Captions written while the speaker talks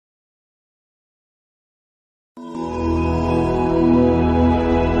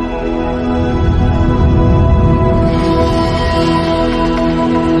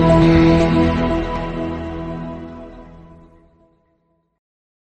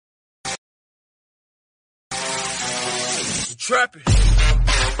Trapping.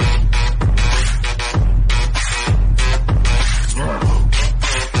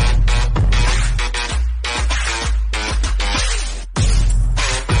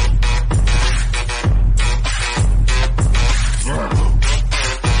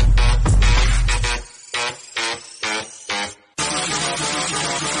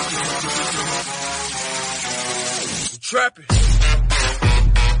 Trapping.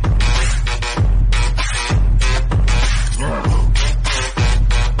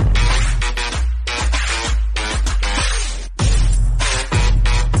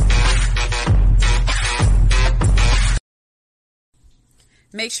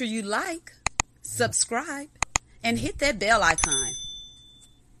 Make sure you like, subscribe, and hit that bell icon.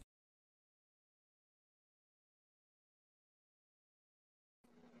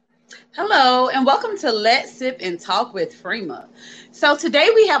 Hello, and welcome to Let's Sip and Talk with Freema. So today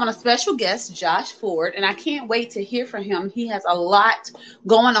we have on a special guest, Josh Ford, and I can't wait to hear from him. He has a lot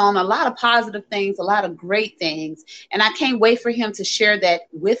going on, a lot of positive things, a lot of great things, and I can't wait for him to share that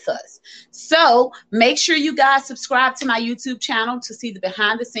with us. So make sure you guys subscribe to my YouTube channel to see the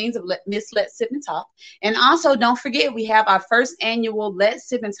behind the scenes of Let's Sip and Talk. And also don't forget, we have our first annual Let's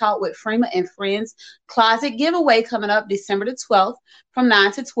Sip and Talk with Freema and Friends Closet giveaway coming up December the 12th from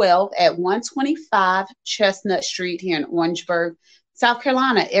 9 to 12 at 125 Chestnut Street here in Orangeburg, South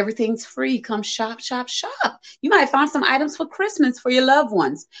Carolina. Everything's free. Come shop, shop, shop. You might find some items for Christmas for your loved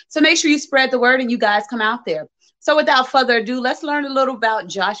ones. So make sure you spread the word and you guys come out there. So without further ado, let's learn a little about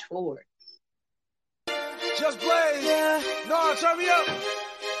Josh Ford. Just Blaze. Yeah. No, turn me up.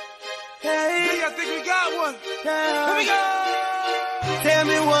 Hey. I think we got one. Yeah. Here we go. Tell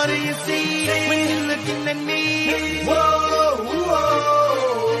me, what do you see when you're looking at me? Whoa, whoa,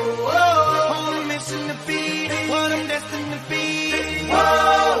 whoa. On a mission to be what I'm destined to be.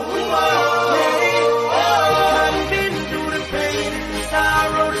 Whoa, whoa, I've been through the pain and the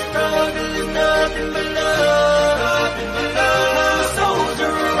sorrow, the struggle is nothing but love. Nothing but love. I'm a soldier,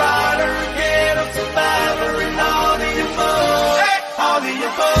 a rider, a ghetto survivor, and all the above. Hey. All the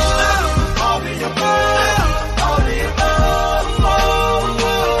above. All the above. All the above.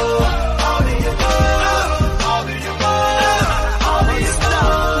 All the above. All the above. All the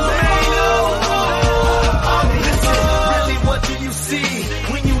above. Really, what do you see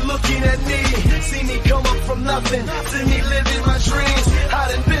when you looking at me? See me come up from nothing, see me living my dreams.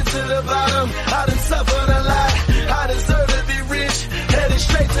 I done been to the bottom, I done suffered a lot. I deserve to be rich, headed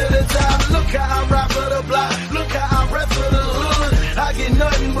straight to the top. Look how I rap for the block, look how I rap for the hood. I get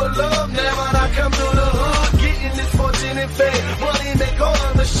nothing but love now when I come through the hood. Getting this fortune and fame, money make all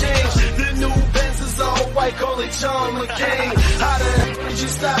of us change. The new Benz is all white, call it John McCain. How the heck would you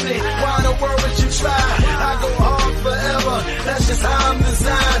stop me? Why in the world would you try? I go hard forever, that's just how I'm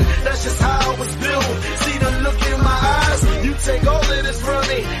designed. That's just how I was built. See the look in my eyes, you take all of this from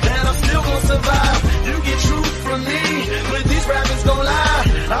me, and I'm still gonna survive. You get truth from me, but these rappers gon' lie.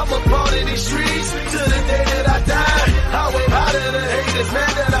 I'm a part of these streets, to the day that I die. I wave out of the haters,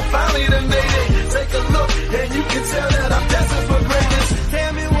 man, that I finally done made it. Take a look, and you can tell that I'm destined for greatness.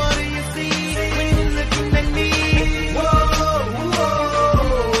 Tell me, what do you see when you're looking at me? Whoa, whoa,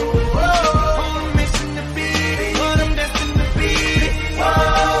 whoa. On a mission to be what I'm destined to be.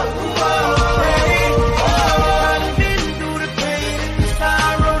 Whoa, whoa, I've been through the pain and the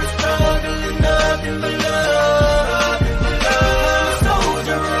sorrow, the struggle is nothing but love. I'm a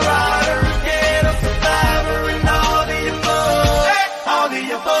soldier, a rider, a ghetto survivor, and all the above. All the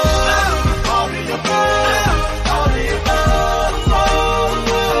above. All the above. All the above. All the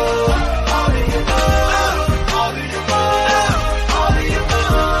above. All the above. All the above. All the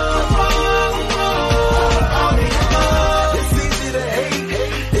above. All the above. It's easy to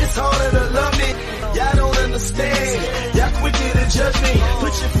hate, it's harder to love me. Y'all don't understand, y'all quicker to judge me.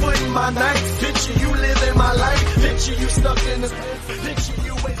 Put your foot in my night, picture you living my life. Picture you stuck in this, picture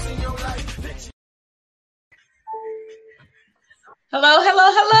you wasting your life. Picture Hello,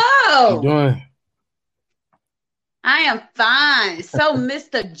 hello, hello. How you doing? I am fine. So,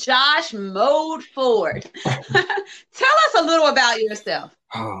 Mr. Josh Mode Ford, tell us a little about yourself.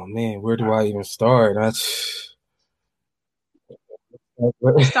 Oh man, where do I even start? Start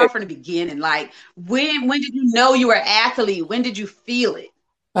from the beginning. Like, when did you know you were an athlete? When did you feel it?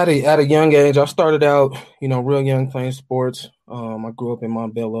 At a young age, I started out, real young playing sports. I grew up in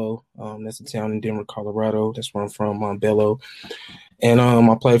Montbello. That's a town in Denver, Colorado. That's where I'm from, Montbello. And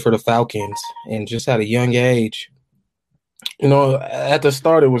I played for the Falcons. And just at a young age, at the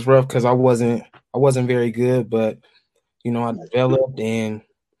start it was rough because I wasn't very good, but I developed and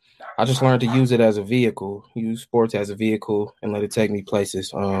I just learned to use it as a vehicle, use sports as a vehicle and let it take me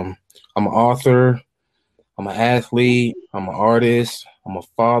places. I'm an author. I'm an athlete. I'm an artist. I'm a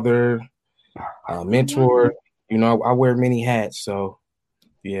father, a mentor. You know, I wear many hats. So,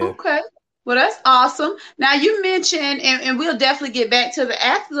 yeah. Okay. Well, that's awesome. Now you mentioned, and we'll definitely get back to the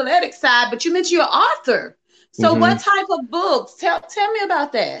athletic side, but you mentioned you're an author. So what type of books? Tell me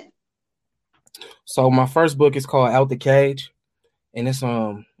about that. So my first book is called Out the Cage, and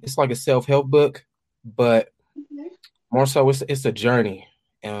it's like a self-help book, but more so it's a journey.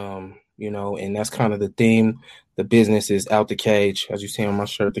 You know, and that's kind of the theme. The business is Out the Cage. As you see on my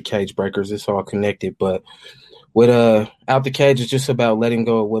shirt, the Cage Breakers, it's all connected. But with Out the Cage, it's just about letting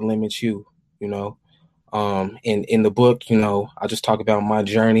go of what limits you, you know. In the book, you know, I just talk about my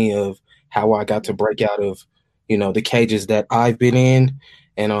journey of how I got to break out of, you know, the cages that I've been in,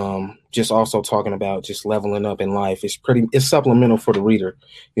 and just also talking about just leveling up in life. It's supplemental for the reader,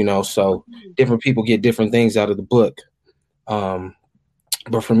 you know, so different people get different things out of the book.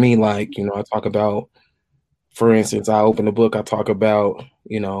 But for me, like, you know, I talk about, for instance, I open the book, I talk about,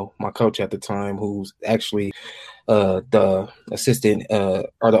 you know, my coach at the time, who's actually the assistant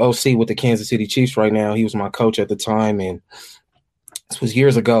or the OC with the Kansas City Chiefs right now. He was my coach at the time, and this was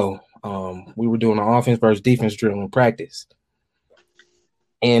years ago. We were doing an offense versus defense drill in practice.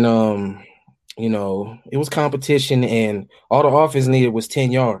 And, you know, it was competition, and all the offense needed was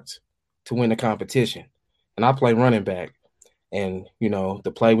 10 yards to win the competition. And I play running back. And, you know,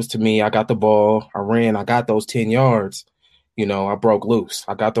 the play was to me. I got the ball. I ran. I got those 10 yards. You know, I broke loose.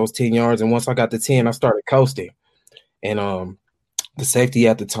 I got those 10 yards. And once I got the 10, I started coasting. And the safety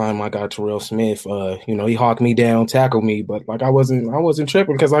at the time, I got Terrell Smith. You know, he hawked me down, tackled me. But, like, I wasn't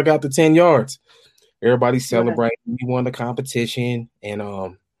tripping because I got the 10 yards. Everybody's celebrating. We won the competition. And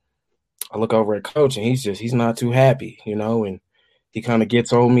I look over at Coach, and he's not too happy, you know, and he kind of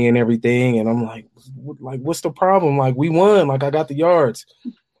gets on me and everything. And I'm like, what's the problem? Like, we won. Like, I got the yards.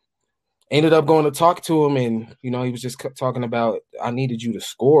 Ended up going to talk to him, and, you know, he was just talking about, I needed you to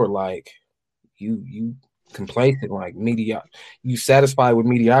score. Like, you complacent, like, you satisfied with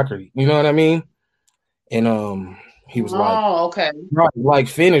mediocrity. You know what I mean? And he was okay. Like,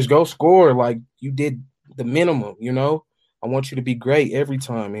 finish, go score. Like, you did the minimum, you know? I want you to be great every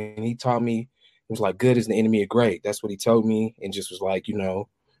time. And he taught me, it was like, good is the enemy of great. That's what he told me, and just was like, you know,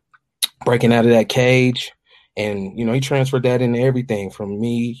 breaking out of that cage. And, you know, he transferred that into everything from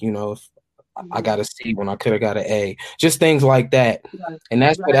me, you know, if I got a C when I could have got an A, just things like that. And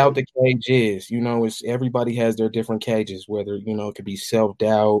that's what Out the Cage is. You know, it's everybody has their different cages, whether, you know, it could be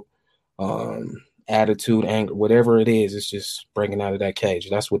self-doubt, attitude, anger, whatever it is. It's just breaking out of that cage.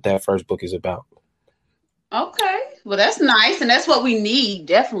 That's what that first book is about. Okay. Well, that's nice. And that's what we need,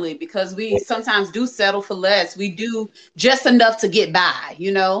 definitely, because we sometimes do settle for less. We do just enough to get by,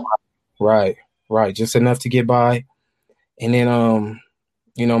 you know? Right. Just enough to get by. And then,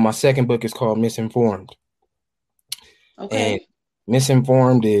 you know, my second book is called Misinformed. Okay. And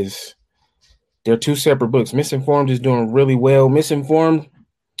Misinformed they're two separate books. Misinformed is doing really well. Misinformed,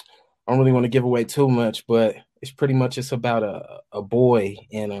 I don't really want to give away too much, but it's pretty much just about a boy,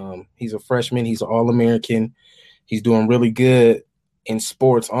 and he's a freshman. He's an All-American. He's doing really good in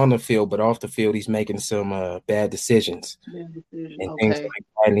sports on the field, but off the field, he's making some bad decisions and things like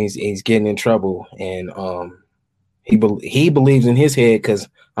that, and he's getting in trouble. And he believes in his head, because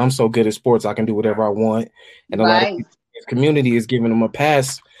I'm so good at sports, I can do whatever I want. And a lot of his community is giving him a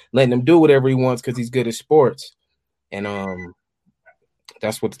pass, letting him do whatever he wants because he's good at sports. And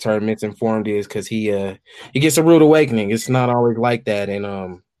that's what the term Misinformed is, because he gets a rude awakening. It's not always like that.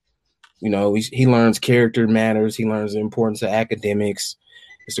 And you know, he learns character matters. He learns the importance of academics.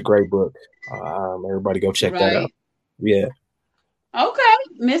 It's a great book. Everybody go check that out. Yeah. Okay.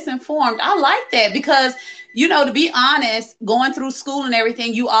 Misinformed. I like that, because, you know, to be honest, going through school and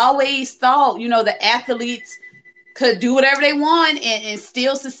everything, you always thought, you know, the athletes could do whatever they want and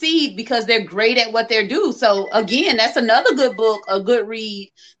still succeed because they're great at what they do. So again, that's another good book, a good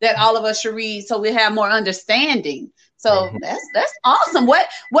read that all of us should read, so we have more understanding. So that's awesome. What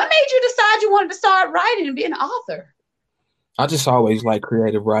made you decide you wanted to start writing and be an author? I just always like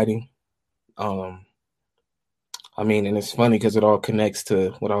creative writing. I mean, and it's funny because it all connects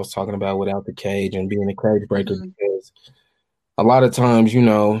to what I was talking about with Out the Cage and being a cage breaker, because a lot of times, you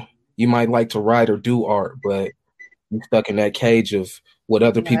know, you might like to write or do art, but you're stuck in that cage of what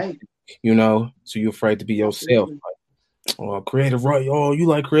other people think, you know, so you're afraid to be yourself. Like, oh, creative writing. Oh, you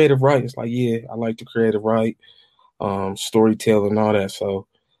like creative writing? It's like, yeah, I like to creative write, storytelling and all that. So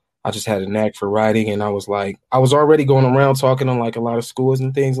I just had a knack for writing, and I was already going around talking to like a lot of schools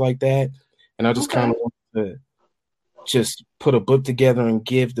and things like that. And I just kind of wanted to just put a book together and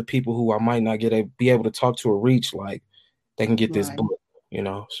give the people who I might not be able to talk to a reach, like they can get this book, you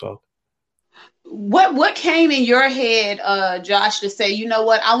know, so. What came in your head, Josh, to say, you know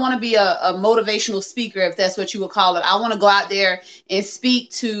what, I want to be a motivational speaker, if that's what you would call it. I want to go out there and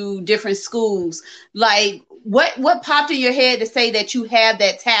speak to different schools. Like, what popped in your head to say that you have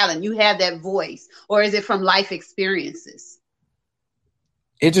that talent, you have that voice, or is it from life experiences?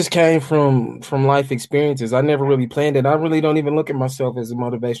 It just came from life experiences. I never really planned it. I really don't even look at myself as a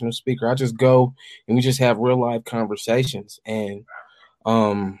motivational speaker. I just go and we just have real life conversations. And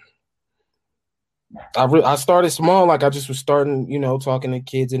I started small. Like I just was starting, talking to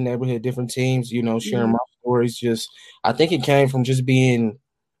kids in the neighborhood, different teams, sharing my stories. Just, I think it came from just being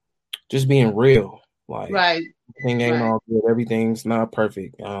real. Like, right. Everything ain't all good. Everything's not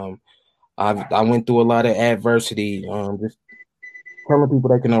perfect. I went through a lot of adversity. Just telling people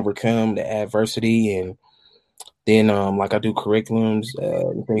they can overcome the adversity, and then like I do curriculums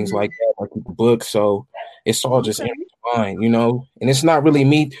and things like that. I keep the book, so it's all just intertwined, And it's not really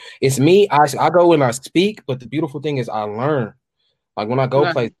me. It's me. I go and I speak, but the beautiful thing is I learn. Like when I go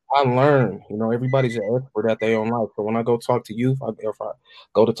places, I learn. Everybody's an expert at their own life. So when I go talk to youth, if I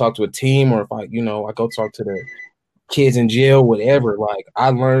go to talk to a team, or if I go talk to the kids in jail, whatever, like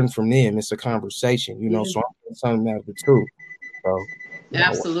I learn from them. It's a conversation, so I'm getting something out of it too. So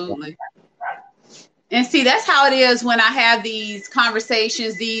absolutely. And see, that's how it is when I have these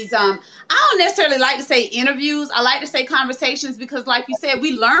conversations, I don't necessarily like to say interviews. I like to say conversations because, like you said,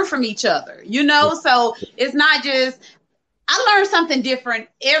 we learn from each other, so it's not just, I learn something different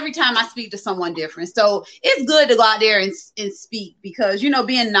every time I speak to someone different. So it's good to go out there and speak because,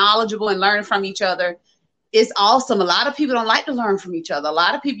 being knowledgeable and learning from each other is awesome. A lot of people don't like to learn from each other. A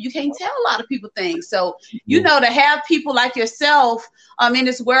lot of people, you can't tell a lot of people things. So, to have people like yourself in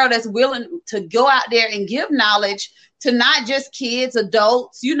this world that's willing to go out there and give knowledge to not just kids,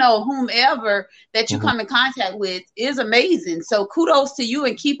 adults, whomever that you come in contact with is amazing. So kudos to you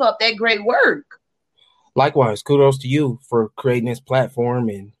and keep up that great work. Likewise, kudos to you for creating this platform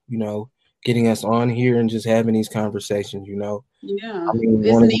and, getting us on here and just having these conversations, Yeah, I mean,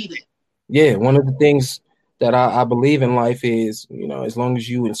 it's needed. One of the things that I believe in life is, as long as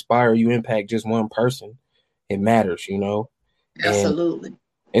you inspire, you impact just one person, it matters, Absolutely. And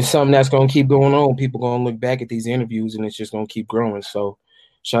it's something that's going to keep going on. People going to look back at these interviews and it's just going to keep growing. So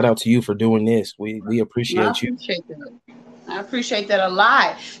shout out to you for doing this. We appreciate you. I appreciate that a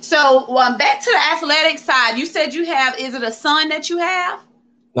lot. So back to the athletic side, you said you have, is it a son that you have?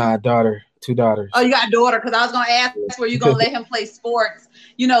 Nah, daughter. 2 daughters. Oh, you got a daughter? Because I was going to ask where you're going to let him play sports,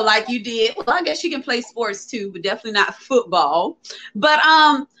 like you did. Well, I guess you can play sports too, but definitely not football. But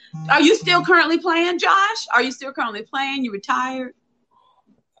are you still currently playing, Josh? Are you still currently playing? You retired?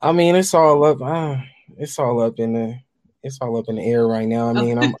 I mean, it's all up. It's all up in the air right now. I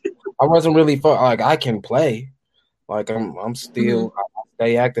mean, I wasn't really like I can play. Like I'm still I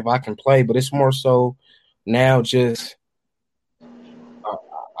stay active. I can play, but it's more so now just.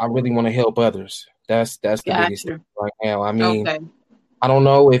 I really want to help others. That's the biggest thing right now. I mean, I don't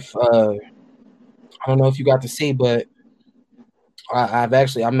know if you got to see, but I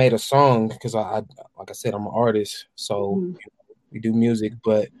made a song because I like I said, I'm an artist, so we do music.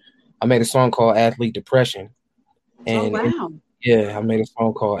 But I made a song called Athlete Depression, and I made a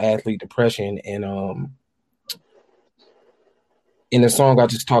song called Athlete Depression, and in the song I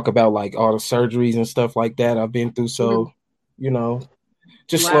just talk about like all the surgeries and stuff like that I've been through. So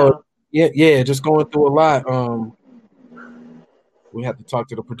just slow, just going through a lot. We have to talk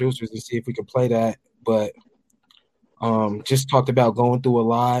to the producers and see if we can play that. But just talked about going through a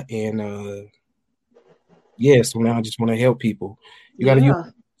lot, and so now I just want to help people. You got to use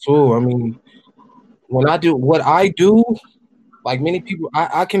it too. I mean, when I do what I do, like many people,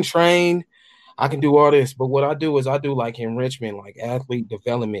 I can train, I can do all this, but what I do is I do like enrichment, like athlete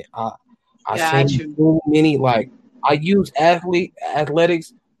development. I see so many like. I use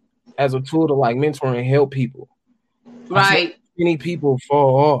athletics as a tool to like mentor and help people. Right. Many people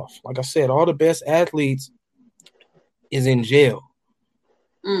fall off. Like I said, all the best athletes is in jail.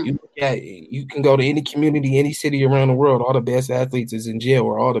 You can go to any community, any city around the world. All the best athletes is in jail,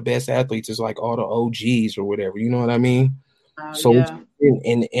 or all the best athletes is like all the OGs or whatever. You know what I mean?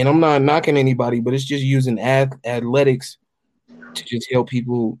 And I'm not knocking anybody, but it's just using athletics to just help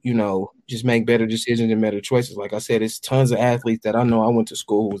people, just make better decisions and better choices. Like I said, it's tons of athletes that I know I went to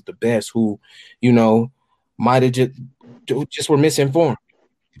school who was the best, who, might have just were misinformed.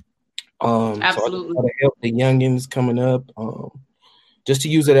 Absolutely. So I try to help the youngins coming up, just to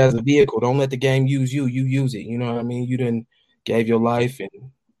use it as a vehicle. Don't let the game use you. You use it. You know what I mean? You done gave your life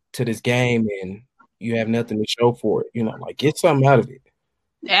to this game, and you have nothing to show for it. Like get something out of it.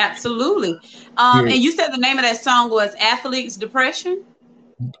 Absolutely. And you said the name of that song was Athlete's Depression?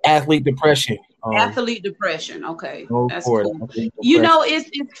 Athlete depression. Athlete depression. Okay, Go that's for cool. it. You know, it's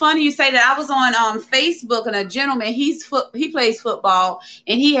funny you say that. I was on Facebook, and a gentleman, he plays football,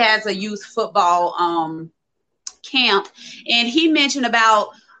 and he has a youth football camp, and he mentioned about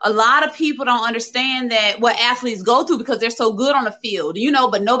a lot of people don't understand that what athletes go through because they're so good on the field, you know,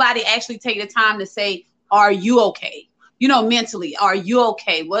 but nobody actually take the time to say, are you okay? You know, mentally, are you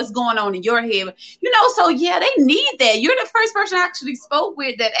okay? What's going on in your head? You know, so yeah, they need that. You're the first person I actually spoke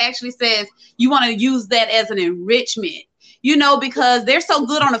with that actually says you want to use that as an enrichment, you know, because they're so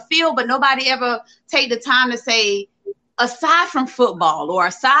good on the field, but nobody ever take the time to say, aside from football or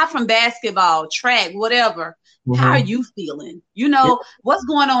aside from basketball, track, whatever, how are you feeling? You know, what's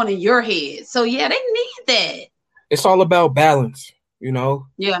going on in your head? So, yeah, they need that. It's all about balance, you know?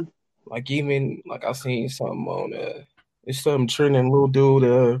 Yeah. Like, even, like, I seen something on, it's some trending little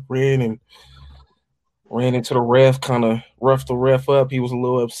dude ran into the ref, kind of roughed the ref up. He was a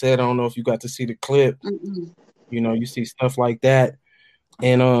little upset. I don't know if you got to see the clip. You know, you see stuff like that.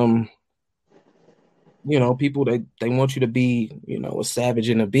 And, you know, people, they want you to be, you know, a savage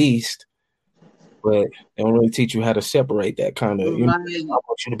and a beast. But they don't really teach you how to separate that kind of, you know, I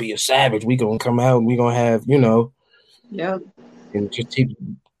want you to be a savage. We going to come out and we going to have, you know. Yeah. And just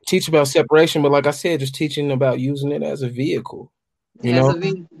teach about separation. But like I said, just teaching about using it as a vehicle. You know?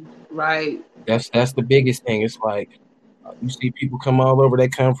 Right. That's the biggest thing. It's like you see people come all over. They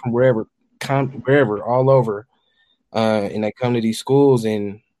come from wherever, all over. And they come to these schools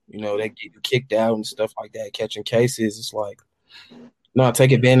and, you know, they get kicked out and stuff like that, catching cases. It's like, no,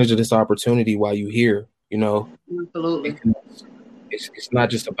 take advantage of this opportunity while you're here, you know. Absolutely. It's not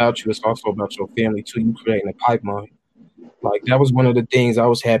just about you. It's also about your family, too. You creating a pipeline. Like, that was one of the things I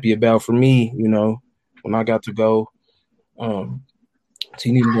was happy about for me, you know, when I got to go to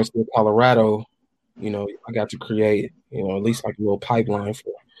University of Colorado. You know, I got to create, you know, at least like a little pipeline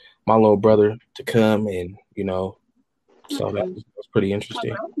for my little brother to come and, you know, so that was pretty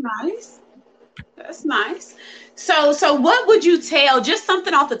interesting. Oh, that's nice. That's nice. So what would you tell, just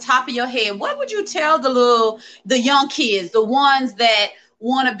something off the top of your head, what would you tell the young kids, the ones that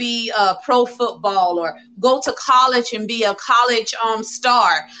want to be a pro football or go to college and be a college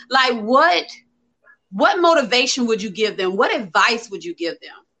star? Like what motivation would you give them? What advice would you give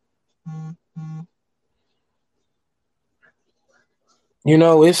them? You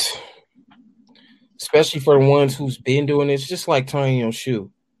know, it's especially for the ones who's been doing it, it's just like tying your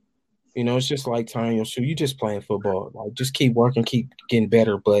shoe. You know, it's just like tying your shoe. You just playing football. Like, just keep working, keep getting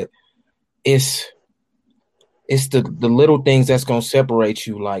better. But it's the little things that's gonna separate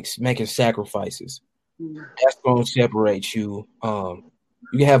you, like making sacrifices. That's gonna separate you. You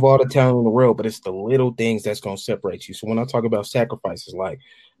can have all the talent in the world, but it's the little things that's gonna separate you. So when I talk about sacrifices, like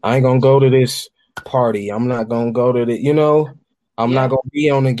I ain't gonna go to this party. I'm not gonna go to the, you know, I'm not gonna be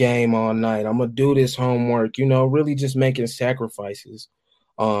on the game all night. I'm gonna do this homework. You know, really just making sacrifices.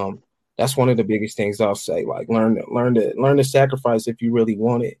 That's one of the biggest things I'll say. Like learn to sacrifice if you really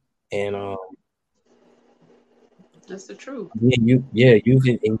want it, and that's the truth.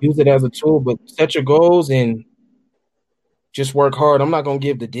 Use it as a tool, but set your goals and just work hard. I'm not gonna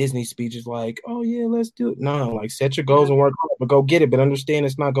give the Disney speeches like, oh yeah, let's do it. No, like set your goals and work hard, but go get it. But understand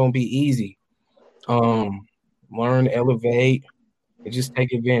it's not gonna be easy. Learn, elevate, and just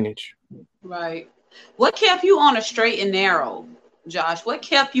take advantage. Right. What kept you on a straight and narrow, Josh? What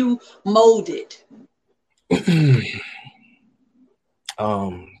kept you molded?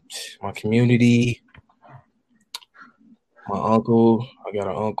 My community, my uncle. I got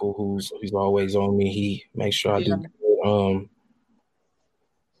an uncle he's always on me. He makes sure I do good.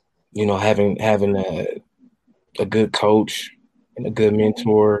 You know, having a good coach and a good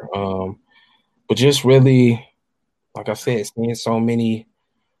mentor. But just really, like I said, seeing so many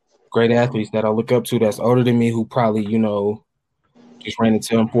great athletes that I look up to that's older than me who probably, you know, just ran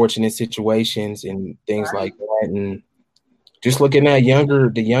into unfortunate situations and things like that. And just looking at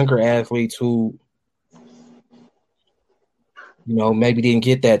the younger athletes who, you know, maybe didn't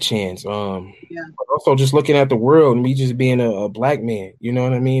get that chance. But also just looking at the world and me just being a black man, you know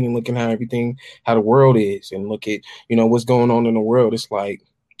what I mean? And looking how the world is and look at, you know, what's going on in the world. It's like,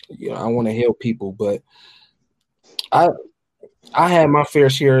 you know, I want to help people, but I had my fair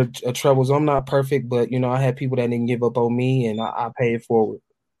share of troubles. I'm not perfect, but, you know, I had people that didn't give up on me, and I pay it forward.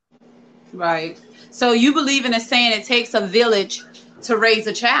 Right. So you believe in a saying it takes a village to raise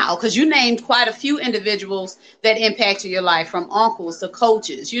a child, because you named quite a few individuals that impacted your life, from uncles to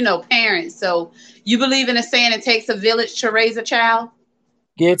coaches, you know, parents. So you believe in a saying it takes a village to raise a child?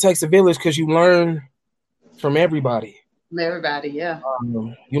 Yeah, it takes a village because you learn from everybody. From everybody, yeah.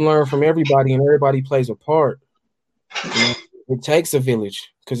 You learn from everybody, and everybody plays a part. You know? It takes a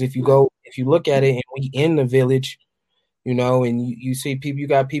village, because if you look at it, and we in the village, you know, and you see people, you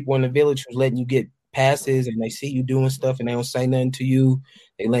got people in the village who's letting you get passes, and they see you doing stuff, and they don't say nothing to you.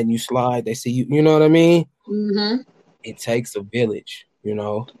 They letting you slide. They see you. You know what I mean? Mm-hmm. It takes a village, you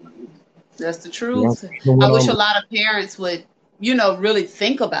know. That's the truth. You know, I wish a lot of parents would, you know, really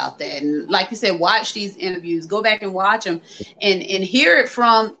think about that. And like you said, watch these interviews, go back and watch them and hear it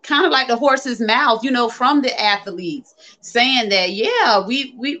from kind of like the horse's mouth, you know, from the athletes saying that, yeah,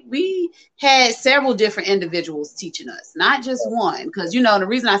 we had several different individuals teaching us, not just one. Because, you know, the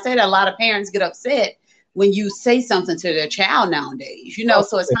reason I say that, a lot of parents get upset when you say something to their child nowadays, you know,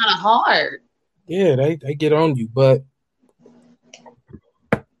 so it's kind of hard. Yeah, they get on you. But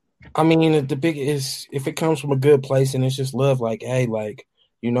I mean, the big is if it comes from a good place and it's just love, like, hey, like,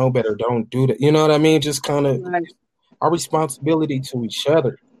 you know better, don't do that. You know what I mean? Just kind of our responsibility to each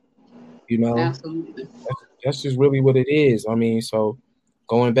other, you know? Absolutely. That's just really what it is. I mean, so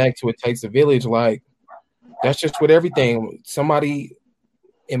going back to it takes a village, like, that's just with everything. Somebody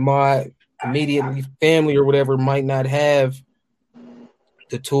in my immediate family or whatever might not have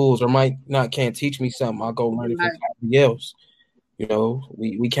the tools or can't teach me something. I'll go learn it from somebody else. You know,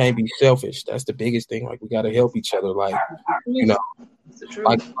 we can't be selfish. That's the biggest thing. Like, we got to help each other. Like, you know,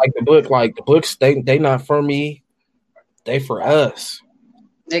 like the books, they not for me. They for us.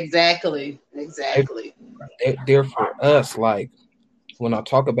 Exactly. They're for us. Like, when I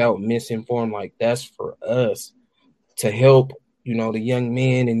talk about misinformed, like, that's for us to help, you know, the young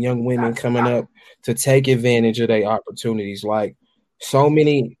men and young women coming up to take advantage of their opportunities. Like, so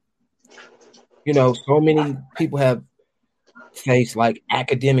many people have faced like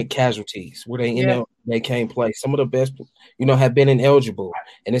academic casualties where they can't play. Some of the best, you know, have been ineligible,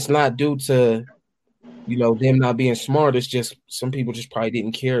 and it's not due to, you know, them not being smart. It's just some people just probably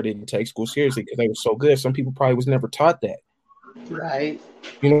didn't care, didn't take school seriously because they were so good. Some people probably was never taught that. Right.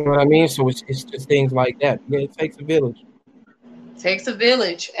 You know what I mean? So it's just things like that. Yeah, it takes a village. Takes a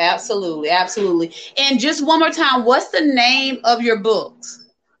village. Absolutely. And just one more time, what's the name of your books?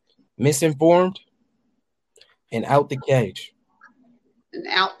 Misinformed and Out the Cage.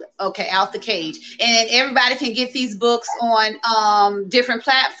 Out the Cage. And everybody can get these books on different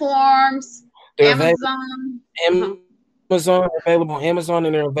platforms. They're Amazon. Amazon available on Amazon,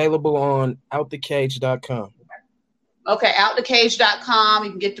 and they're available on outthecage.com. Okay, outthecage.com. You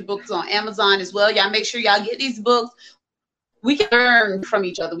can get the books on Amazon as well. Y'all make sure y'all get these books. We can learn from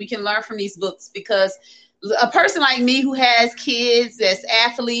each other. We can learn from these books, because a person like me who has kids that's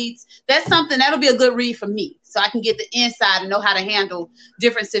athletes, that's something that'll be a good read for me, so I can get the inside and know how to handle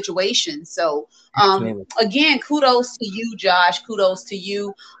different situations. So again, kudos to you, Josh. Kudos to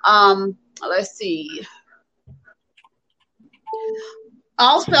you. Let's see.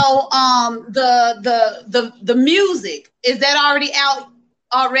 Also, the music, is that already out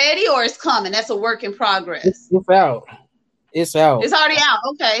already, or is coming? That's a work in progress. It's out. It's already out.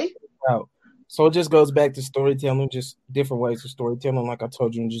 Okay. It's out. So it just goes back to storytelling, just different ways of storytelling. Like I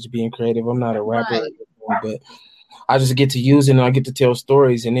told you, just being creative. I'm not a rapper, but I just get to use it and I get to tell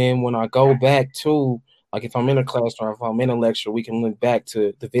stories. And then when I go back to, like, if I'm in a class or if I'm in a lecture, we can look back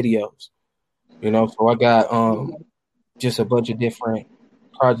to the videos, you know. So I got just a bunch of different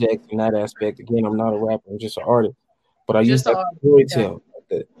projects in that aspect. Again, I'm not a rapper, I'm just an artist, but I use that to storytell.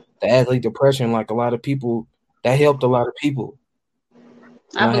 The athlete depression, like, a lot of people, that helped a lot of people.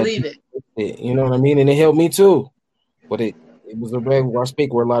 I believe it. You know what I mean? And it helped me too. But it was a way where I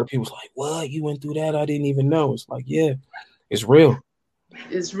speak where a lot of people's like, what? You went through that? I didn't even know. It's like, yeah, it's real.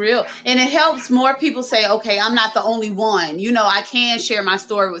 It's real. And it helps more people say, okay, I'm not the only one. You know, I can share my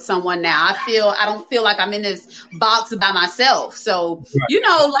story with someone now. I don't feel like I'm in this box by myself. So, you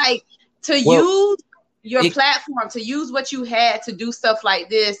know, like, use your platform, to use what you had to do stuff like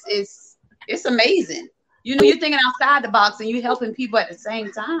this, it's amazing. You know, you're thinking outside the box and you're helping people at the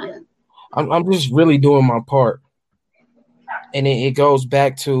same time. I'm just really doing my part. And it goes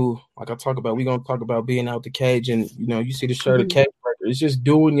back to, like I talk about, we're going to talk about being out the cage. And, you know, you see the shirt of Cage Breaker. It's just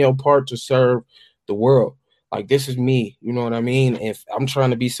doing your part to serve the world. Like, this is me. You know what I mean? If I'm trying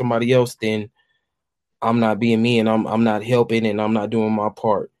to be somebody else, then I'm not being me, and I'm not helping, and I'm not doing my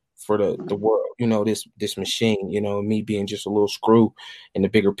part for the world. You know, this machine, you know, me being just a little screw in the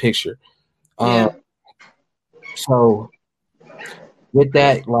bigger picture. So with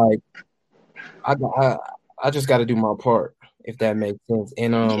that, like, I just got to do my part, if that makes sense.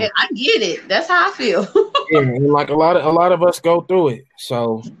 And I get it. That's how I feel. Yeah, and like a lot of us go through it.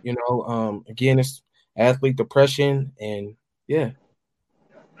 So, you know, again, it's athlete depression, and yeah.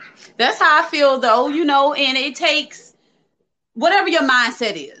 That's how I feel, though, you know, and it takes whatever your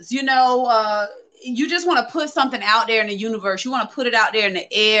mindset is, you know, you just want to put something out there in the universe. You want to put it out there in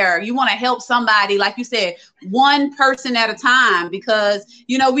the air. You want to help somebody, like you said, one person at a time, because,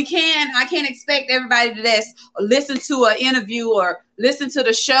 you know, I can't expect everybody to just listen to an interview or listen to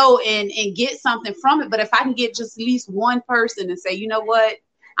the show and get something from it. But if I can get just at least one person and say, you know what,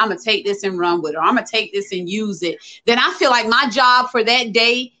 I'm going to take this and run with it, or I'm going to take this and use it, then I feel like my job for that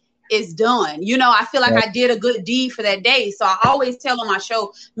day is done. You know, I feel like I did a good deed for that day. So I always tell on my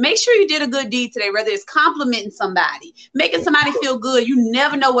show, make sure you did a good deed today, whether it's complimenting somebody, making somebody feel good. You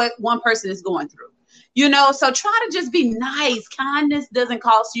never know what one person is going through, you know, so try to just be nice. Kindness doesn't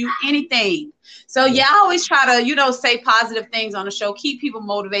cost you anything. So yeah, I always try to, you know, say positive things on the show, keep people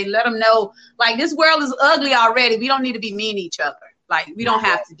motivated, let them know, like, this world is ugly already. We don't need to be mean to each other. Like, we don't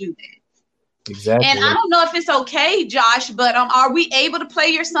have to do that. Exactly. And I don't know if it's okay, Josh, but are we able to play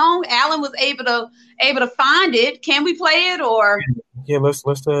your song? Alan was able to find it. Can we play it, or? Yeah, let's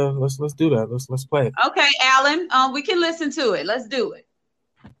do that. Let's play it. Okay, Alan, we can listen to it. Let's do it.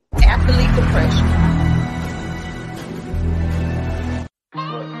 Athlete depression.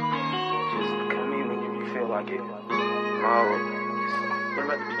 Just come in when you feel like it. What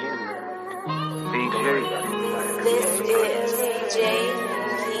about the beginning? DJ. This is J.Z.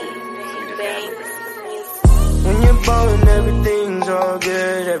 When you're falling, everything's all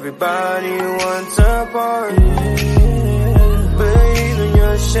good. Everybody wants a part. But even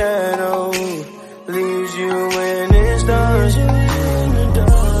your shadow leaves you when it's done.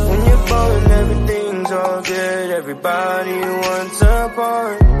 When you're falling, everything's all good. Everybody wants a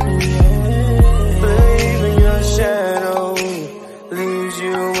part. But even your shadow leaves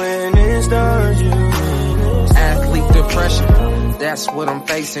you when it's done. Athlete depression, that's what I'm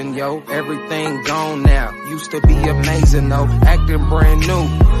facing, yo. Everything gone now. Used to be amazing, though. Acting brand new,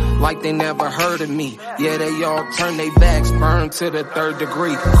 like they never heard of me. Yeah, they all turn their backs, burned to the 3rd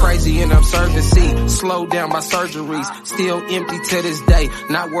degree. Crazy and absurd to see, slowed down by surgeries. Still empty to this day,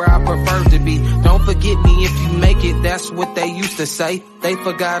 not where I prefer to be. Don't forget me if you make it, that's what they used to say. They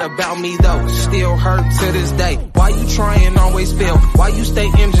forgot about me though, still hurt to this day. Why you try and always fail? Why you stay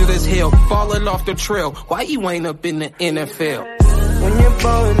injured as hell, falling off the trail? Why you ain't up in the NFL? When you're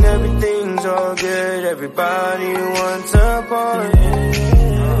falling, everything's all good. Everybody wants a part.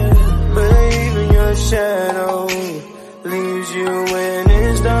 But even your shadow leaves you when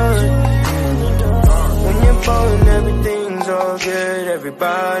it's done. When you're falling, everything's all good.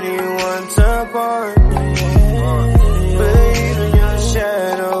 Everybody wants a part. But even your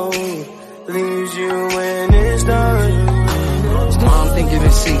shadow leaves you when it's done. I'm thinking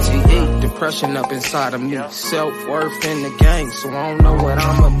it's CTE, depression up inside of me. Self-worth in the game, so I don't know what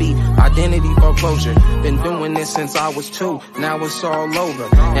I'ma be. Identity foreclosure, been doing this since I was 2. Now it's all over,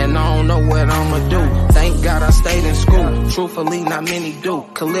 and I don't know what I'ma do. Thank God I stayed in school, truthfully not many do.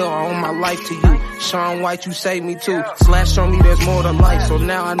 Khalil, I owe my life to you. Sean White, you saved me too. Slash show me there's more to life, so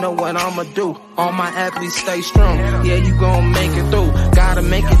now I know what I'ma do. All my athletes stay strong, yeah, you gon' make it through. Gotta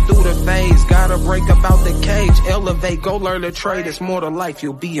make it through the phase, gotta break up out the cage. Elevate, go learn the trade, it's more to life,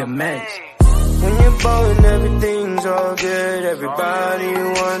 you'll be amazed. When you're falling, everything's all good. Everybody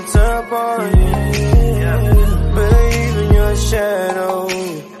wants a part. But even your shadow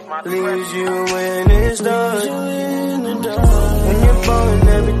leaves you when it's done. When you're falling,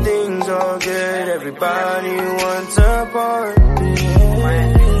 everything's all good. Everybody wants a part.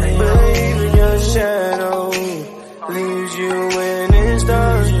 But even your shadow leaves you when it's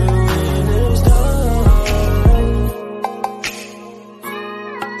done.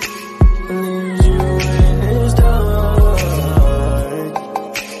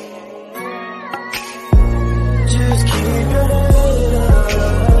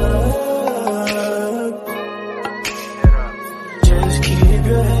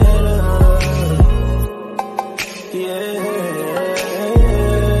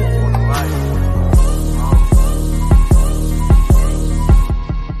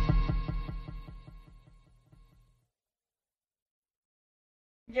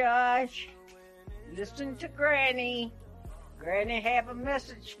 Josh, listen to Granny. Granny have a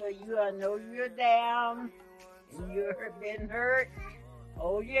message for you. I know you're down and you've been hurt.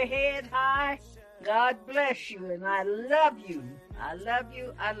 Hold your head high. God bless you, and I love you. I love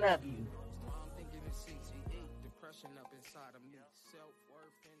you. I love you.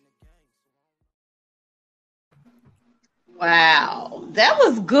 Wow, that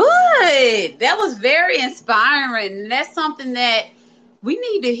was good. That was very inspiring. That's something that we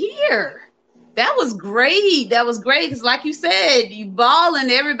need to hear. That was great. That was great. Because like you said, you ball and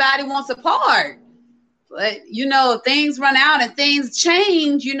everybody wants a part. But, you know, things run out and things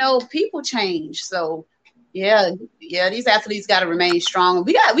change, you know, people change. So Yeah, these athletes got to remain strong.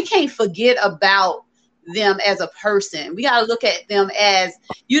 We can't forget about them as a person. We got to look at them as,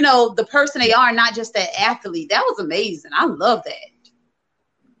 the person they are, not just that athlete. That was amazing. I love that.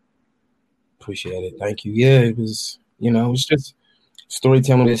 Appreciate it. Thank you. Yeah, it was, it's just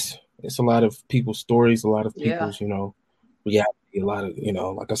storytelling. It's a lot of people's stories, a lot of people's, reality, a lot of,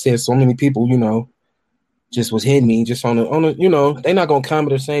 like I said, so many people, just was hitting me just on a, they're not going to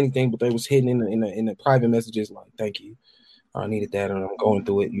comment or say anything, but they was hitting in the private messages like, thank you. I needed that, and I'm going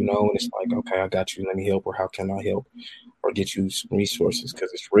through it, and it's like, okay, I got you. Let me help, or how can I help, or get you some resources,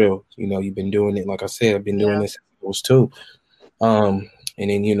 because it's real. You've been doing it. Like I said, I've been doing this since I was 2. And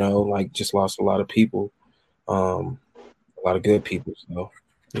then, like, just lost a lot of people, a lot of good people. So,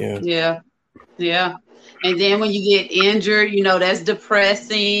 yeah. Yeah. And then when you get injured, that's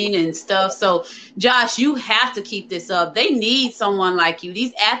depressing and stuff. So, Josh, you have to keep this up. They need someone like you.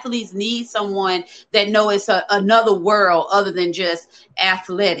 These athletes need someone that knows it's another world other than just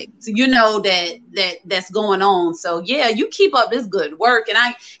athletics. That's going on. So, yeah, you keep up this good work.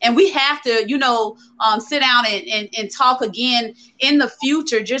 And we have to, sit down and talk again in the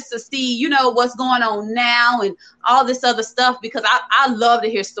future just to see, what's going on now and all this other stuff, because I love to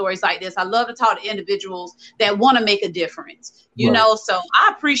hear stories like this. I love to talk to individuals that want to make a difference, so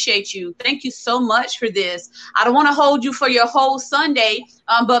I appreciate you. Thank you so much for this. I don't want to hold you for your whole Sunday,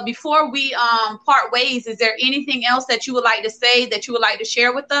 but before we part ways, is there anything else that you would like to say, that you would like to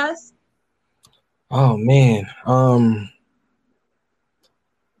share with us? Oh man,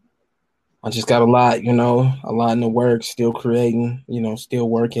 I just got a lot in the works, still creating, still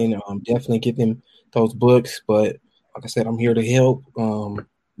working. Definitely get them those books, but like I said, I'm here to help.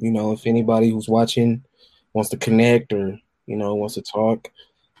 If anybody who's watching wants to connect or, wants to talk,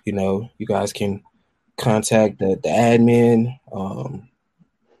 you guys can contact the admin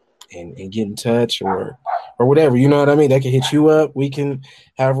and get in touch or whatever, you know what I mean? They can hit you up.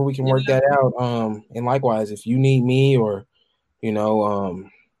 However we can work that out. And likewise, if you need me or,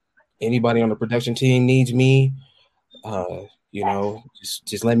 anybody on the production team needs me,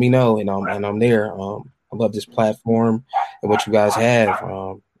 just let me know, and I'm there. I love this platform and what you guys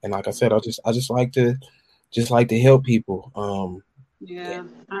have. And like I said, I just like to help people. I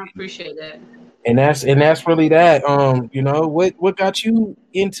appreciate that. And that's really that. What got you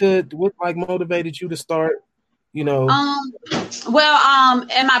into, what like motivated you to start, in my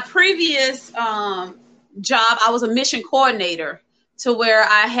previous job, I was a mission coordinator, to where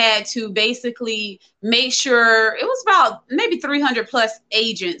I had to basically make sure it was about maybe 300 plus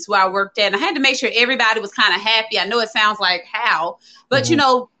agents where I worked at. And I had to make sure everybody was kind of happy. I know it sounds like how, but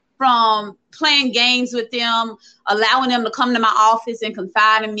from playing games with them, allowing them to come to my office and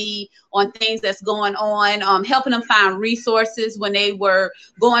confide in me on things that's going on, helping them find resources when they were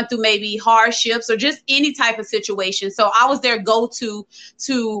going through maybe hardships or just any type of situation. So I was their go-to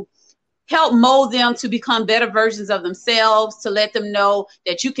to help mold them to become better versions of themselves, to let them know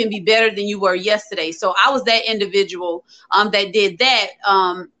that you can be better than you were yesterday. So I was that individual that did that.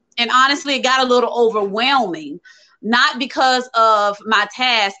 And honestly, it got a little overwhelming, not because of my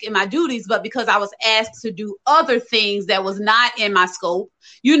task and my duties, but because I was asked to do other things that was not in my scope,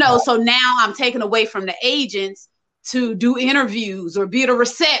 so now I'm taken away from the agents to do interviews or be the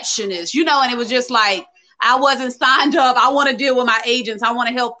receptionist, and it was just like, I wasn't signed up. I want to deal with my agents. I want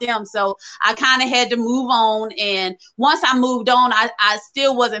to help them. So I kind of had to move on. And once I moved on, I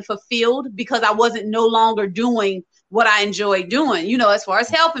still wasn't fulfilled because I wasn't no longer doing what I enjoyed doing, as far as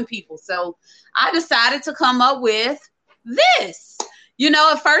helping people. So I decided to come up with this.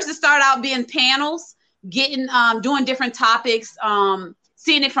 At first it started out being panels, doing different topics,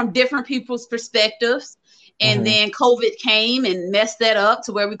 seeing it from different people's perspectives. And then COVID came and messed that up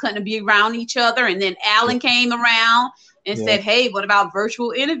to where we couldn't be around each other. And then Alan came around and said, hey, what about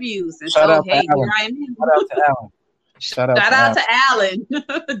virtual interviews? And Shout out here I am. Shout out to Alan.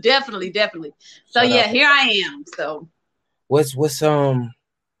 Definitely. So here I am. So what's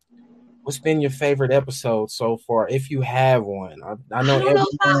been your favorite episode so far, if you have one? I don't know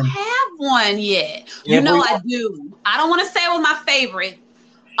if I have one yet. I do. I don't want to say it was my favorite.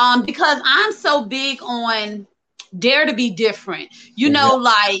 Because I'm so big on dare to be different,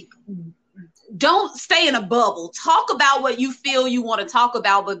 like don't stay in a bubble. Talk about what you feel you want to talk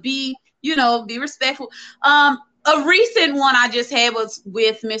about, but be respectful. A recent one I just had was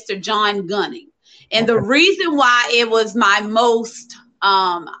with Mr. John Gunning. And the reason why it was my most,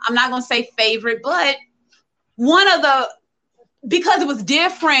 I'm not going to say favorite, but because it was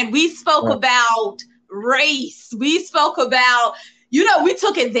different. We spoke about race. We spoke about, we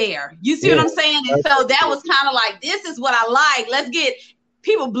took it there. You see what I'm saying? And so that was kind of like, this is what I like. Let's get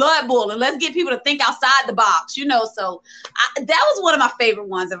people blood boiling. Let's get people to think outside the box, you know. So that was one of my favorite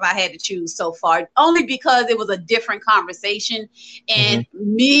ones if I had to choose so far, only because it was a different conversation, and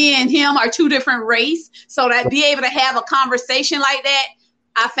me and him are two different race. So to be able to have a conversation like that,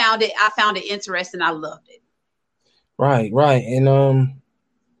 I found it interesting. I loved it. Right. And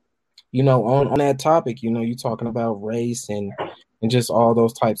you know, on that topic, you know, you talking about race and just all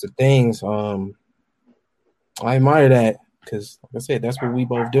those types of things. I admire that because, like I said, that's what we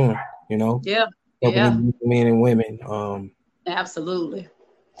both doing, you know? Yeah. Helping men and women. Absolutely.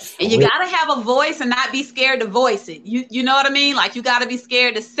 And you got to have a voice and not be scared to voice it. You know what I mean? Like, you got to be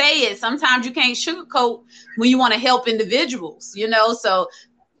scared to say it. Sometimes you can't sugarcoat when you want to help individuals, you know? So.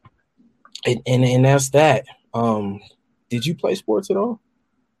 And that's that. Did you play sports at all?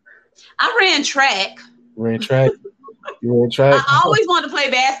 I ran track. You ran track? I always wanted to play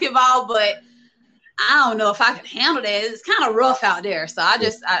basketball, but I don't know if I could handle that. It's kind of rough out there. So I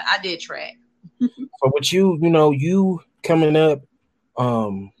did track. So with you know, you coming up,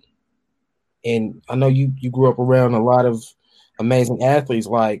 and I know you grew up around a lot of amazing athletes.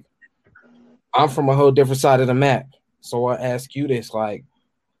 Like, I'm from a whole different side of the map. So I ask you this, like,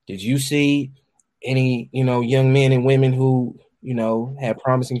 did you see any, you know, young men and women who, you know, had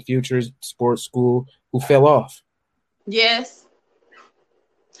promising futures, sports school, who fell off? Yes.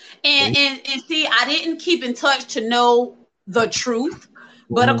 And see, I didn't keep in touch to know the truth.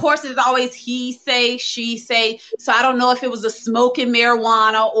 But of course, it's always he say, she say. So I don't know if it was a smoking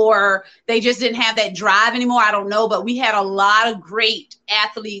marijuana or they just didn't have that drive anymore. I don't know. But we had a lot of great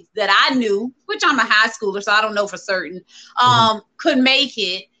athletes that I knew, which I'm a high schooler, so I don't know for certain, could make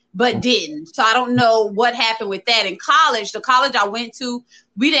it, but didn't. So I don't know what happened with that. In college, the college I went to,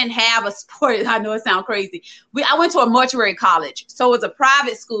 we didn't have a sport. I know it sounds crazy. I went to a mortuary college. So it was a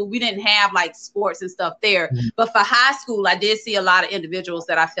private school. We didn't have like sports and stuff there. But for high school, I did see a lot of individuals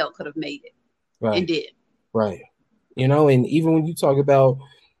that I felt could have made it. Right. And did. Right. You know, and even when you talk about,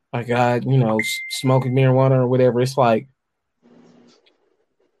 like, you know, smoking marijuana or whatever, it's like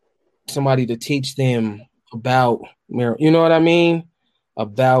somebody to teach them about marijuana. You know what I mean?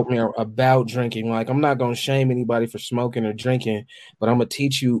 About drinking. Like, I'm not going to shame anybody for smoking or drinking, but I'm going to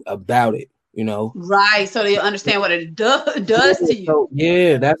teach you about it, you know? Right. So they understand what it does to you. So,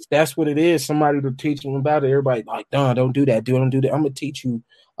 yeah, that's what it is. Somebody to teach them about it. Everybody like, no, don't do that. Don't do that. I'm going to teach you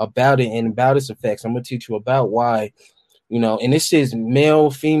about it and about its effects. I'm going to teach you about why, you know, and this is male,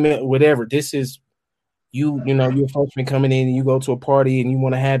 female, whatever. This is you know, you're a freshman coming in and you go to a party and you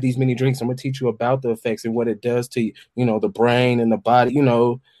want to have these many drinks. I'm going to teach you about the effects and what it does to, you know, the brain and the body, you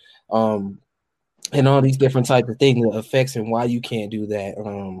know, and all these different types of things, the effects and why you can't do that.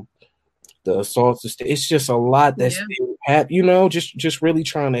 The assaults, it's just a lot that's, you know, just really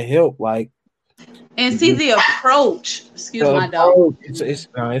trying to help, like. And see the approach. Excuse my dog.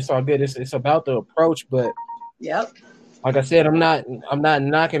 It's all good. It's about the approach, but. Yep. Like I said, I'm not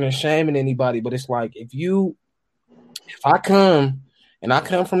knocking or shaming anybody, but it's like if I come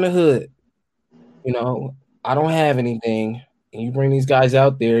from the hood, you know, I don't have anything, and you bring these guys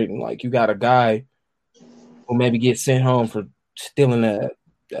out there, and like you got a guy who maybe gets sent home for stealing a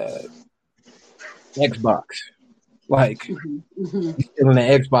Xbox, like stealing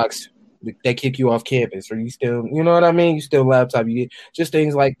an Xbox, they kick you off campus, or you still, you know what I mean? You still laptop, you get just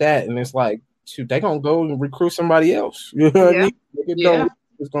things like that, and it's like. Shoot, they gonna go and recruit somebody else. You know what I mean?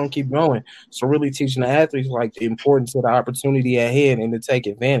 It's gonna keep going. So really teaching the athletes like the importance of the opportunity at hand and to take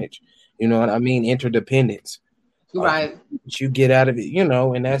advantage. You know what I mean? Interdependence. Right. You get out of it, you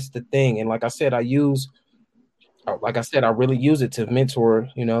know, and that's the thing. And like I said, I really use it to mentor,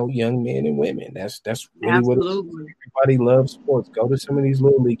 you know, young men and women. That's really Absolutely. What everybody loves sports. Go to some of these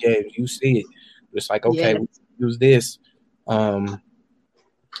little league games. You see it. It's like, okay, we use this.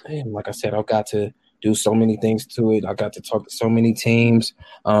 And like I said, I've got to do so many things to it. I got to talk to so many teams,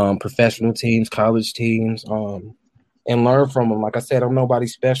 professional teams, college teams, and learn from them. Like I said, I'm nobody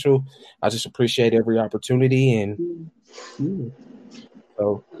special. I just appreciate every opportunity. And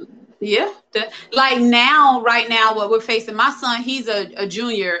so. Yeah. Like right now, what we're facing, my son, he's a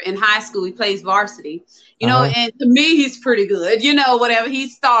junior in high school. He plays varsity, you know, and to me, he's pretty good, you know, whatever he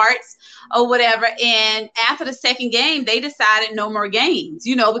starts. Or whatever. And after the second game, they decided no more games,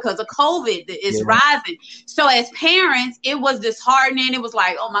 you know, because of COVID is rising. So as parents, it was disheartening. It was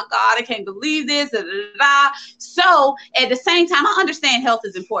like, oh my God, I can't believe this. Da, da, da, da. So at the same time, I understand health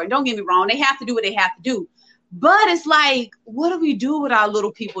is important. Don't get me wrong. They have to do what they have to do. But it's like, what do we do with our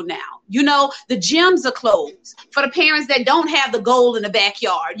little people now? You know, the gyms are closed. For the parents that don't have the goal in the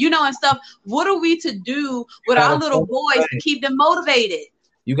backyard, you know, and stuff, what are we to do with our little boys to keep them motivated?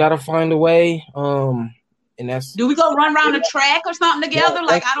 You got to find a way. And that's. Do we go run around the track or something together? Yeah,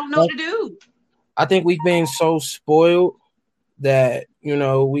 like I don't know what to do. I think we've been so spoiled that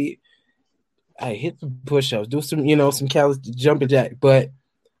I hit some push-ups, do some some jumping jack. But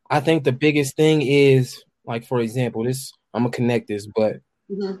I think the biggest thing is, like, for example, I'm gonna connect this, but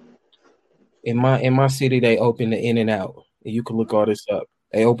in my city they open the In-N-Out. You can look all this up.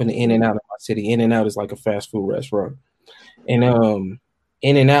 They open the In-N-Out in my city. In-N-Out is like a fast food restaurant, and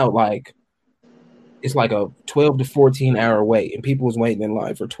In-N-Out, like, it's like a 12 to 14 hour wait, and people was waiting in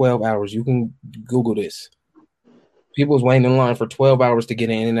line for 12 hours. You can Google this. People was waiting in line for 12 hours to get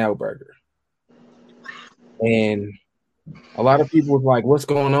an In-N-Out burger. And a lot of people was like, what's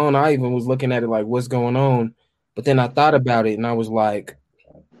going on? I even was looking at it like, what's going on? But then I thought about it, and I was like,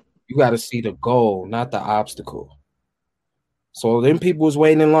 you got to see the goal, not the obstacle. So then people was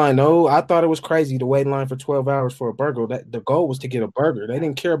waiting in line. No, I thought it was crazy to wait in line for 12 hours for a burger. That the goal was to get a burger. They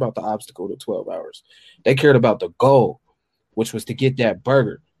didn't care about the obstacle to 12 hours. They cared about the goal, which was to get that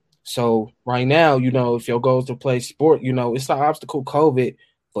burger. So right now, if your goal is to play sport, it's an obstacle, COVID,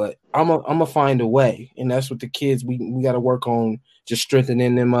 but I'm gonna find a way. And that's what the kids, we got to work on, just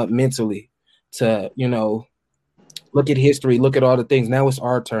strengthening them up mentally to, look at history, look at all the things. Now it's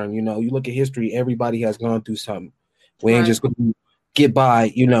our turn. You look at history, everybody has gone through something. We ain't just going to get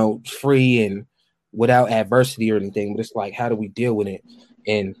by, free and without adversity or anything. But it's like, how do we deal with it?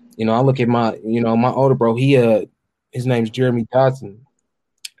 And, I look at my older bro, his name's Jeremy Dodson.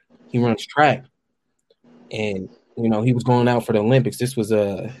 He runs track. And, he was going out for the Olympics. This was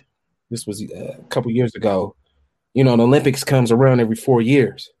a couple years ago. The Olympics comes around every 4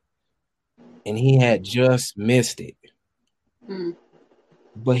 years. And he had just missed it.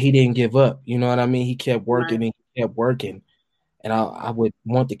 But he didn't give up. You know what I mean? He kept working and he kept working. And I would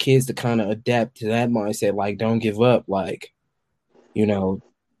want the kids to kind of adapt to that mindset, like, don't give up, like,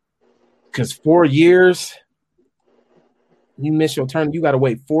 because 4 years, you miss your turn. You got to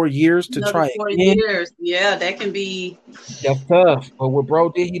wait 4 years to try it. 4 years. Yeah, that can be. That's tough. But what bro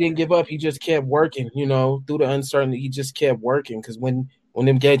did, he didn't give up. He just kept working, through the uncertainty. He just kept working because when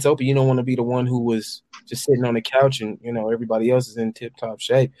them gates open, you don't want to be the one who was just sitting on the couch and, everybody else is in tip-top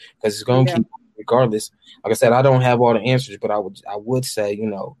shape because it's going to keep regardless. Like I said, I don't have all the answers, but I would say,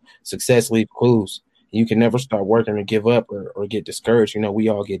 success leaves clues. You can never start working and give up or get discouraged. We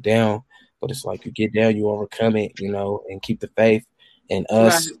all get down, but it's like you get down, you overcome it, and keep the faith. And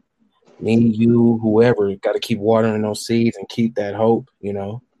us, me, you, whoever, got to keep watering those seeds and keep that hope,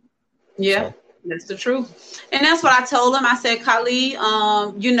 Yeah. So. That's the truth. And that's what I told him. I said, Khalid,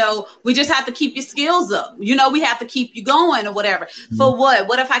 we just have to keep your skills up. We have to keep you going or whatever. For what?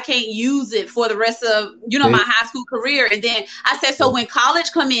 What if I can't use it for the rest of, my high school career? And then I said, so when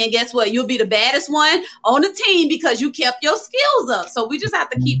college come in, guess what? You'll be the baddest one on the team because you kept your skills up. So we just have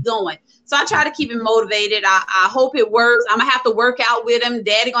to keep going. So I try to keep him motivated. I hope it works. I'm going to have to work out with him.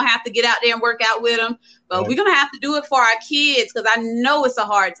 Daddy going to have to get out there and work out with him. But we're going to have to do it for our kids because I know it's a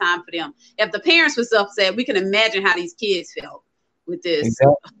hard time for them. If the parents were upset, we can imagine how these kids felt with this.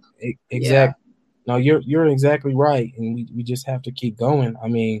 Exactly. Yeah. No, you're exactly right. And we just have to keep going. I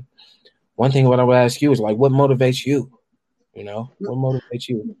mean, one thing what I would ask you is, like, what motivates you? What motivates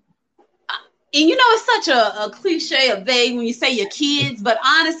you? And, it's such a cliche, a vague when you say your kids. But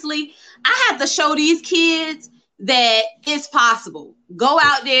honestly, I have to show these kids that it's possible. Go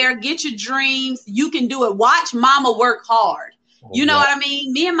out there, get your dreams. You can do it. Watch mama work hard. You know what I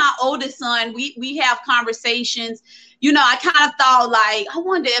mean? Me and my oldest son, we have conversations. I kind of thought, like, I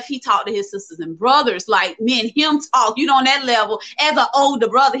wonder if he talked to his sisters and brothers, like me and him talk, on that level as an older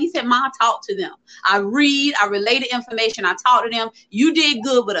brother. He said, Ma, talk to them. I read, I relay the information. I talk to them. You did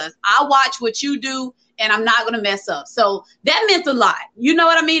good with us. I watch what you do. And I'm not going to mess up. So that meant a lot. You know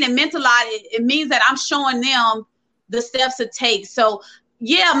what I mean? It meant a lot. It means that I'm showing them the steps to take. So,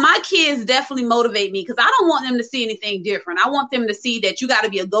 yeah, my kids definitely motivate me because I don't want them to see anything different. I want them to see that you got to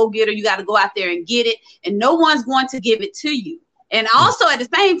be a go-getter. You got to go out there and get it. And no one's going to give it to you. And also at the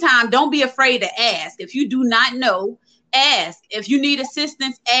same time, don't be afraid to ask. If you do not know, ask. If you need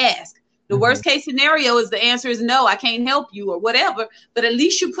assistance, ask. The worst case scenario is the answer is no, I can't help you or whatever. But at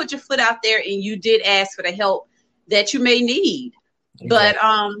least you put your foot out there and you did ask for the help that you may need. Exactly.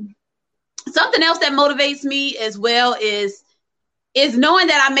 But something else that motivates me as well is knowing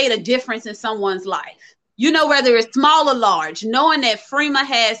that I made a difference in someone's life. Whether it's small or large, knowing that Freema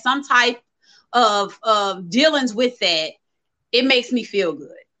has some type of dealings with that, it makes me feel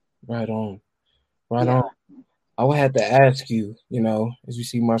good. Right on. On. I would have to ask you, as you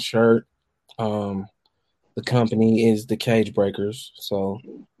see my shirt, the company is the Cage Breakers. So,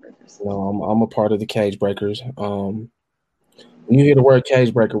 I'm a part of the Cage Breakers. When you hear the word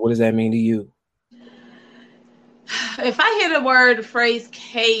Cage Breaker, what does that mean to you? If I hear the phrase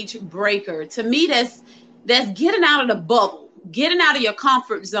cage breaker, to me that's getting out of the bubble, getting out of your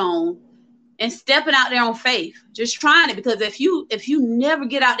comfort zone, and stepping out there on faith, just trying it. Because if you never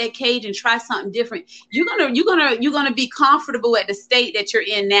get out that cage and try something different, you're gonna be comfortable at the state that you're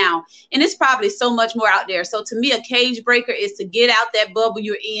in now, and it's probably so much more out there. So to me, a cage breaker is to get out that bubble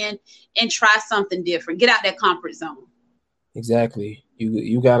you're in and try something different. Get out that comfort zone. Exactly.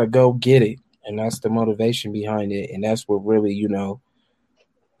 You gotta go get it, and that's the motivation behind it, and that's what really, you know,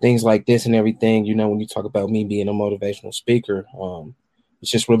 things like this and everything. You know, when you talk about me being a motivational speaker, it's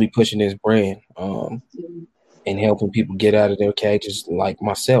just really pushing this brand and helping people get out of their cages, like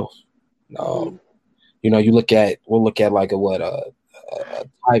myself. You know, we'll look at like a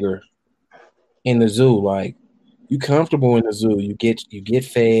tiger in the zoo. Like, you comfortable in the zoo, you get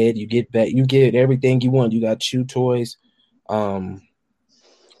fed, you get back, you get everything you want. You got chew toys, all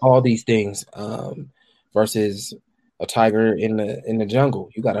these things. Versus a tiger in the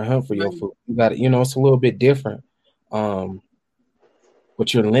jungle, you got to hunt for your food. You got to, you know, it's a little bit different.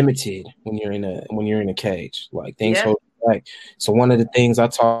 But you're limited when you're in a cage. Like, things hold you back. So one of the things I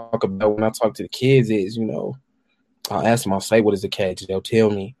talk about when I talk to the kids is, you know, I'll ask them, I'll say, what is a cage? They'll tell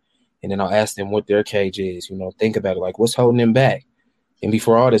me, and then I'll ask them what their cage is. You know, think about it, like, what's holding them back? And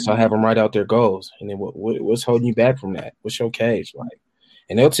before all this, I'll have them write out their goals, and then what's holding you back from that? What's your cage like?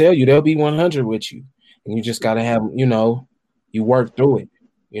 And they'll tell you, they'll be 100 with you, and you just gotta have, you know, you work through it.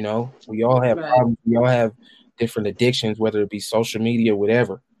 You know, we all have problems. We all have different addictions, whether it be social media,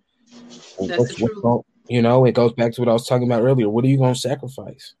 whatever. That's the truth. You know, it goes back to what I was talking about earlier. What are you going to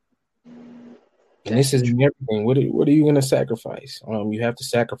sacrifice? And this is everything. What are you going to sacrifice? You have to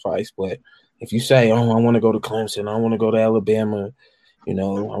sacrifice. But if you say, "Oh, I want to go to Clemson. I want to go to Alabama. You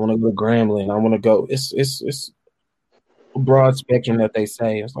know, I want to go to Grambling. I want to go," it's a broad spectrum that they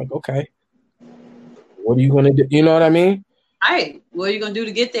say. It's like, okay, what are you going to do? You know what I mean? Right. What are you going to do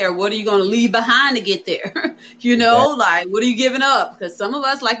to get there? What are you going to leave behind to get there? You know, like, what are you giving up? Because some of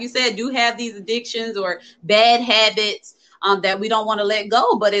us, like you said, do have these addictions or bad habits that we don't want to let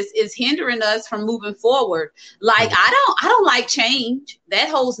go, but it's hindering us from moving forward. Like, I don't like change. That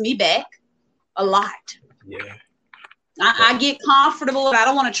holds me back a lot. Yeah. I get comfortable. I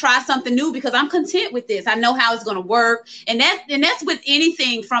don't want to try something new because I'm content with this. I know how it's going to work. And that's with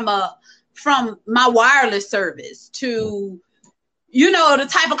anything from my wireless service to, you know, the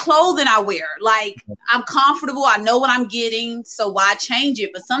type of clothing I wear. Like, I'm comfortable. I know what I'm getting. So why change it?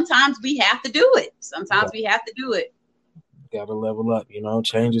 But sometimes we have to do it. Got to level up. You know,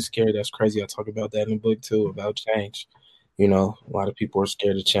 change is scary. That's crazy. I talk about that in the book too, about change. You know, a lot of people are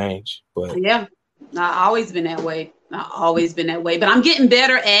scared to change. But yeah, I've always been that way. But I'm getting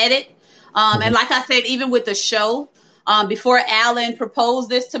better at it. And like I said, even with the show, before Alan proposed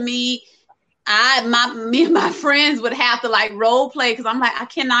this to me, me and my friends would have to like role play, because I'm like, I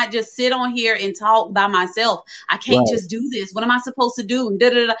cannot just sit on here and talk by myself. I can't just do this. What am I supposed to do?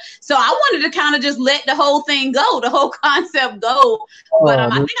 So I wanted to kind of just let the whole thing go, the whole concept go. But I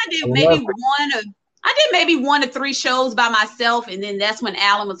think I did maybe one or three shows by myself, and then that's when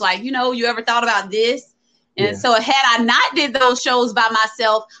Alan was like, you know, you ever thought about this? And so had I not did those shows by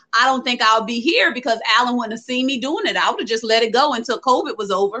myself, I don't think I would be here, because Alan wouldn't have seen me doing it. I would have just let it go until COVID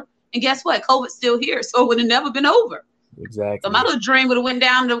was over. And guess what? COVID's still here, so it would have never been over. Exactly. So my little dream would have went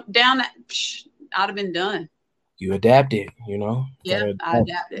down. I'd have been done. You adapted, you know? Yeah, I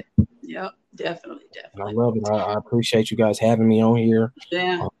adapted. Yep, definitely. I love it. I appreciate you guys having me on here.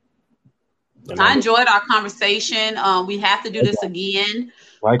 Yeah. I enjoyed our conversation. We have to do this again.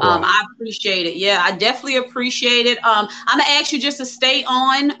 I appreciate it. Yeah, I definitely appreciate it. I'm gonna ask you just to stay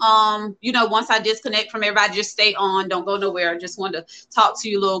on. You know, once I disconnect from everybody, just stay on. Don't go nowhere. I just wanted to talk to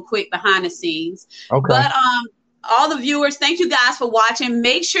you a little quick behind the scenes. Okay. But all the viewers, thank you guys for watching.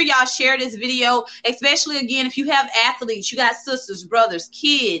 Make sure y'all share this video, especially again, if you have athletes, you got sisters, brothers,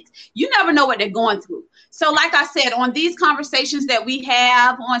 kids, you never know what they're going through. So like I said, on these conversations that we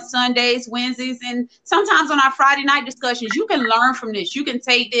have on Sundays, Wednesdays, and sometimes on our Friday night discussions, you can learn from this. You can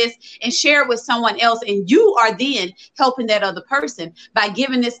take this and share it with someone else, and you are then helping that other person by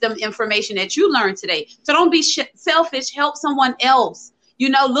giving them information that you learned today. So don't be selfish. Help someone else. You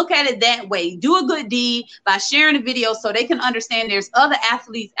know, look at it that way. Do a good deed by sharing the video so they can understand there's other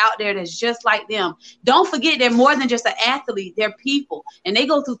athletes out there that's just like them. Don't forget, they're more than just an athlete. They're people, and they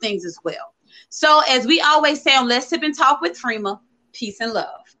go through things as well. So as we always say on Let's Sip and Talk with Freema, peace and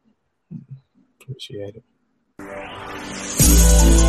love. Appreciate it.